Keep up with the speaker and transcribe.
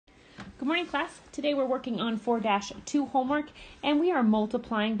Good morning, class. Today we're working on 4-2 homework, and we are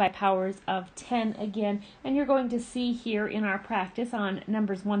multiplying by powers of 10 again. And you're going to see here in our practice on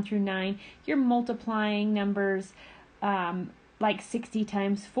numbers 1 through 9, you're multiplying numbers like 60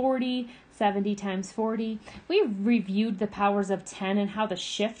 times 40, 70 times 40. We've reviewed the powers of 10 and how the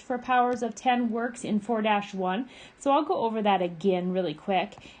shift for powers of 10 works in 4-1. So I'll go over that again really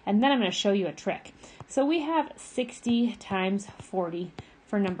quick, and then I'm going to show you a trick. So we have 60 times 40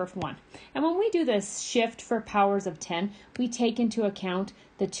 for number 1. And when we do this shift for powers of 10, we take into account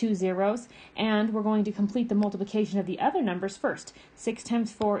the 2 zeros, and we're going to complete the multiplication of the other numbers first. 6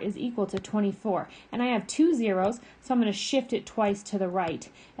 times 4 is equal to 24. And I have 2 zeros, so I'm going to shift it twice to the right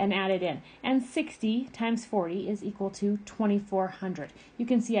and add it in. And 60 times 40 is equal to 2400. You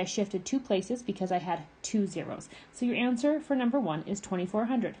can see I shifted 2 places because I had 2 zeros. So your answer for number 1 is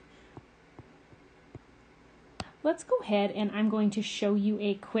 2400. Let's go ahead and I'm going to show you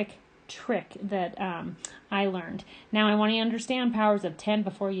a quick trick that I learned. Now I want you to understand powers of 10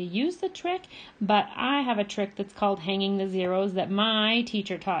 before you use the trick, but I have a trick that's called hanging the zeros that my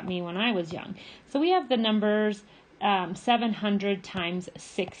teacher taught me when I was young. So we have the numbers 700 times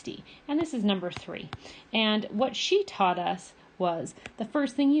 60, and this is number 3. And what she taught us was the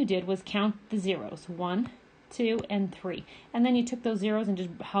first thing you did was count the zeros, 1, 2, and 3. And then you took those zeros and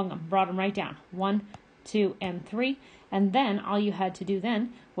just hung them, brought them right down, 1, 2, and 3, and then all you had to do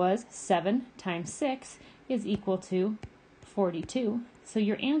then was 7 times 6 is equal to 42. So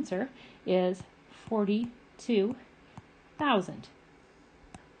your answer is 42,000.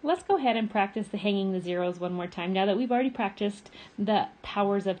 Let's go ahead and practice the hanging the zeros one more time. Now that we've already practiced the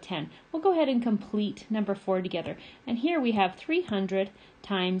powers of 10, we'll go ahead and complete number 4 together. And here we have 300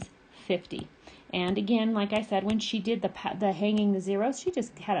 times 50. And again, like I said, when she did the hanging the zeros, she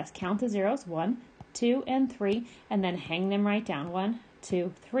just had us count the zeros, 1, 2, and 3, and then hang them right down. 1,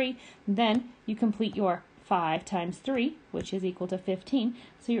 2, 3. Then you complete your 5 times 3, which is equal to 15.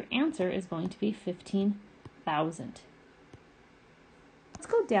 So your answer is going to be 15,000. Let's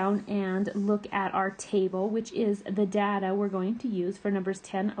go down and look at our table, which is the data we're going to use for numbers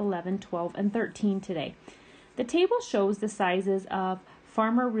 10, 11, 12, and 13 today. The table shows the sizes of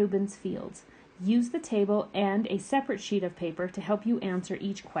Farmer Reuben's fields. Use the table and a separate sheet of paper to help you answer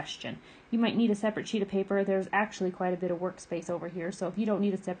each question. You might need a separate sheet of paper. There's actually quite a bit of workspace over here, so if you don't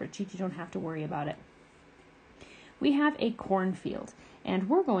need a separate sheet, you don't have to worry about it. We have a cornfield, and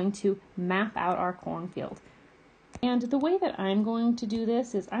we're going to map out our cornfield. And the way that I'm going to do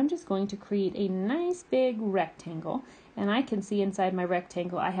this is I'm just going to create a nice big rectangle, and I can see inside my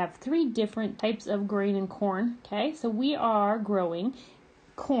rectangle I have 3 different types of grain and corn. Okay, so we are growing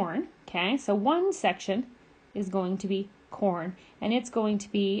corn. Okay, so one section is going to be corn, and it's going to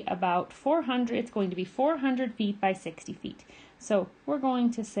be about 400 feet by 60 feet. So we're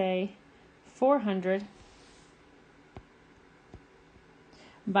going to say 400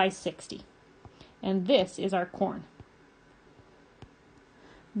 by 60. And this is our corn.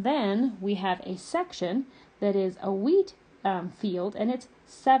 Then we have a section that is a wheat field, and it's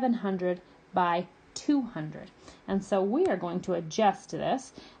 700 by 200. And so we are going to adjust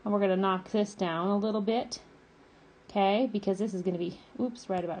this, and we're going to knock this down a little bit, okay, because this is going to be,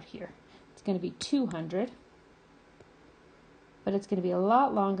 right about here. It's going to be 200, but it's going to be a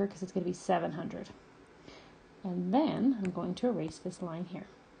lot longer because it's going to be 700. And then I'm going to erase this line here.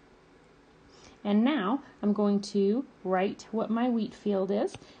 And now I'm going to write what my wheat field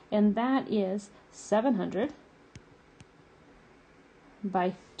is, and that is 700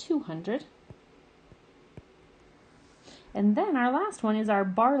 by 200. And then our last one is our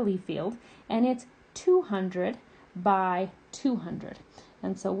barley field, and it's 200 by 200.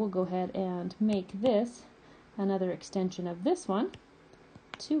 And so we'll go ahead and make this another extension of this one,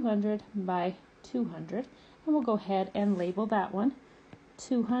 200 by 200. And we'll go ahead and label that one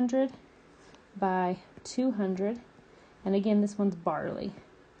 200 by 200. And again, this one's barley.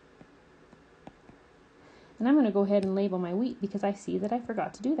 And I'm going to go ahead and label my wheat because I see that I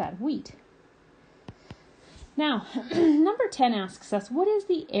forgot to do that, wheat. Now, number 10 asks us, what is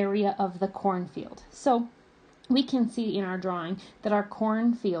the area of the cornfield? So we can see in our drawing that our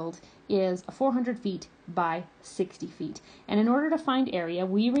cornfield is 400 feet by 60 feet. And in order to find area,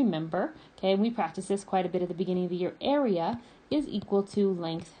 we remember, okay, we practice this quite a bit at the beginning of the year, area is equal to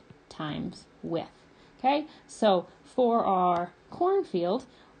length times width. Okay, so for our cornfield,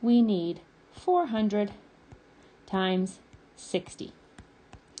 we need 400 times 60.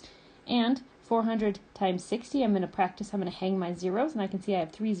 And 400 times 60, I'm going to hang my zeros, and I can see I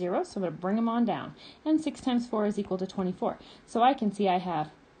have 3 zeros, so I'm going to bring them on down. And 6 times 4 is equal to 24. So I can see I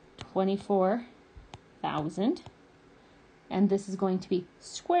have 24,000 and this is going to be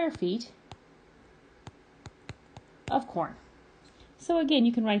square feet of corn. So again,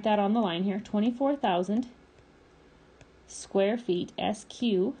 you can write that on the line here, 24,000 square feet,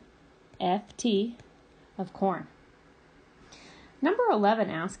 SQFT, of corn. Number 11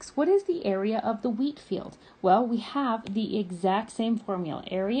 asks, what is the area of the wheat field? Well, we have the exact same formula,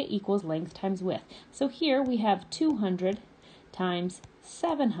 area equals length times width. So here we have 200 times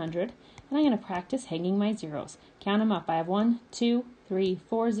 700, and I'm going to practice hanging my zeros. Count them up. I have 1, 2, 3,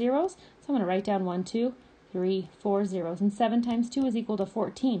 4 zeros, so I'm going to write down 1, 2, 3, 4 zeros, and 7 times 2 is equal to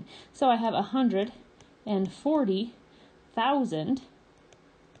 14. So I have 140,000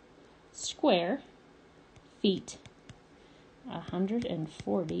 square feet.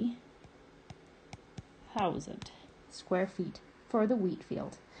 140,000 square feet for the wheat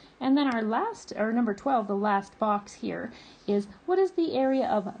field. And then our number 12, the last box here, is what is the area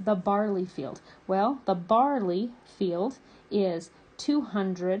of the barley field? Well, the barley field is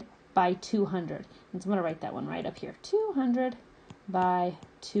 200 by 200. And so I'm going to write that one right up here. 200 by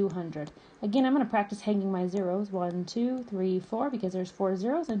 200. Again, I'm going to practice hanging my zeros. 1, 2, 3, 4, because there's 4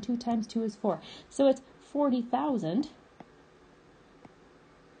 zeros, and 2 times 2 is 4. So it's 40,000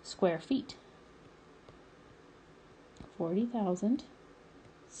 square feet. 40,000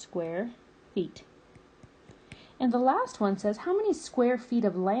 square feet. And the last one says, how many square feet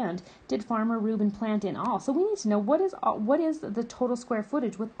of land did Farmer Reuben plant in all? So we need to know what is the total square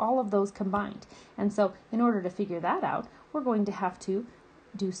footage with all of those combined. And so in order to figure that out, we're going to have to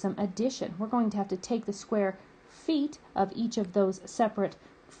do some addition. We're going to have to take the square feet of each of those separate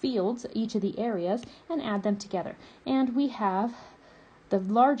fields, each of the areas, and add them together. And we have the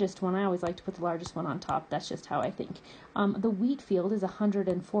largest one. I always like to put the largest one on top. That's just how I think. The wheat field is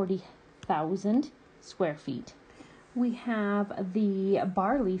 140,000 square feet. We have the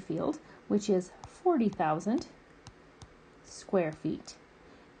barley field, which is 40,000 square feet.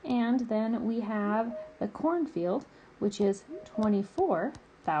 And then we have the cornfield, which is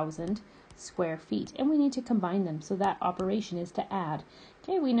 24,000 square feet. And we need to combine them, so that operation is to add.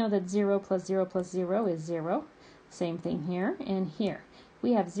 Okay, we know that 0 plus 0 plus 0 is 0. Same thing here and here.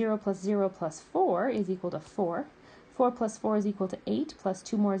 We have 0 plus 0 plus 4 is equal to 4. 4 plus 4 is equal to 8, plus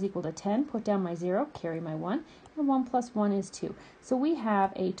 2 more is equal to 10. Put down my 0, carry my 1, and 1 plus 1 is 2. So we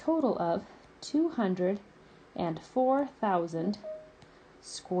have a total of 204,000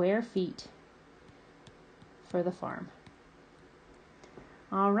 square feet for the farm.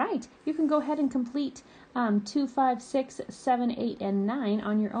 All right, you can go ahead and complete 2, 5, 6, 7, 8, and 9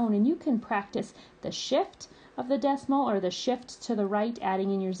 on your own, and you can practice the shift of the decimal or the shift to the right,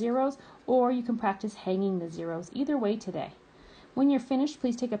 adding in your zeros, or you can practice hanging the zeros. Either way today. When you're finished,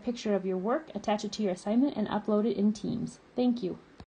 please take a picture of your work, attach it to your assignment, and upload it in Teams. Thank you.